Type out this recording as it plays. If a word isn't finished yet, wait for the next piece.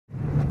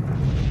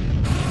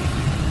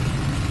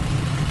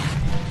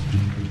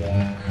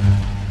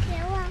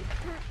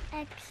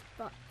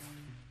Xbox.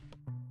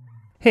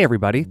 Hey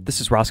everybody,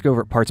 this is Roscoe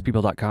over at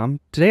PartsPeople.com.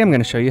 Today I'm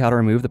going to show you how to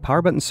remove the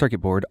power button circuit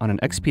board on an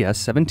XPS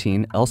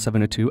 17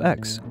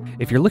 L702X.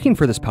 If you're looking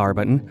for this power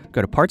button,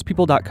 go to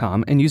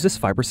PartsPeople.com and use this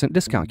 5%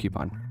 discount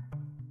coupon.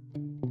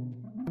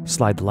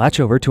 Slide the latch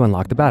over to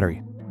unlock the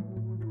battery.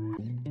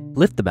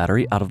 Lift the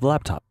battery out of the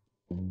laptop.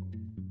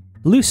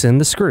 Loosen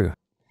the screw.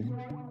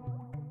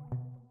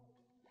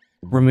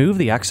 Remove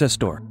the access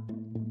door.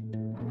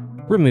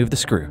 Remove the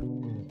screw.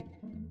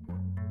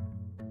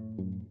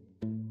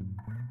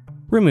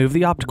 Remove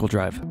the optical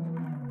drive.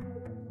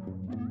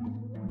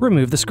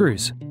 Remove the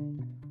screws.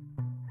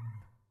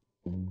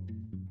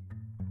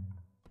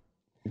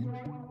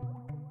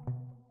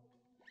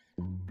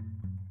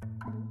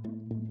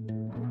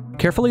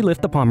 Carefully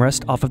lift the palm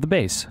rest off of the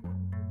base.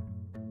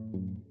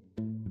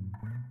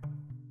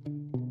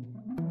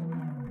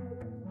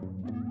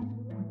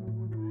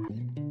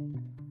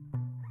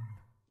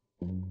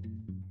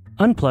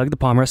 Unplug the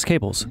palm rest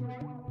cables.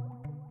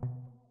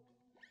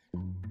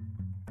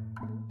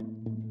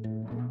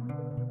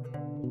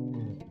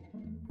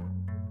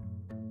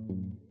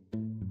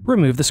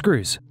 Remove the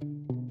screws.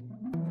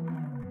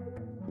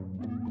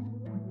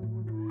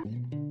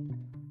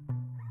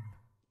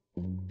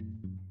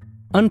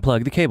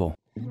 Unplug the cable.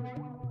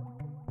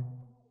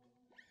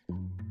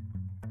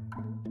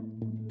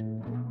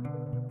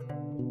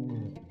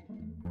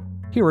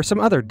 Here are some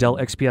other Dell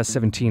XPS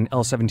 17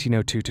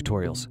 L702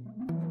 tutorials.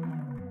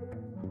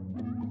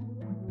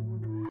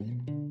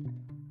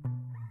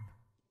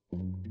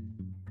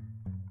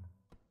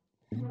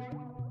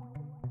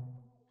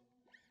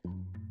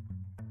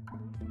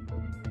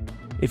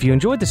 If you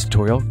enjoyed this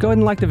tutorial, go ahead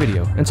and like the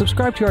video and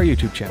subscribe to our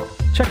YouTube channel.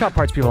 Check out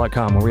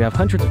PartsPeople.com where we have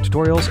hundreds of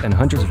tutorials and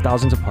hundreds of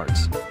thousands of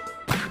parts.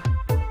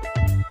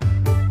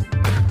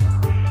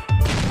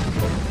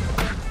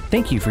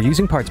 Thank you for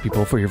using Parts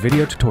People for your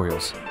video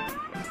tutorials.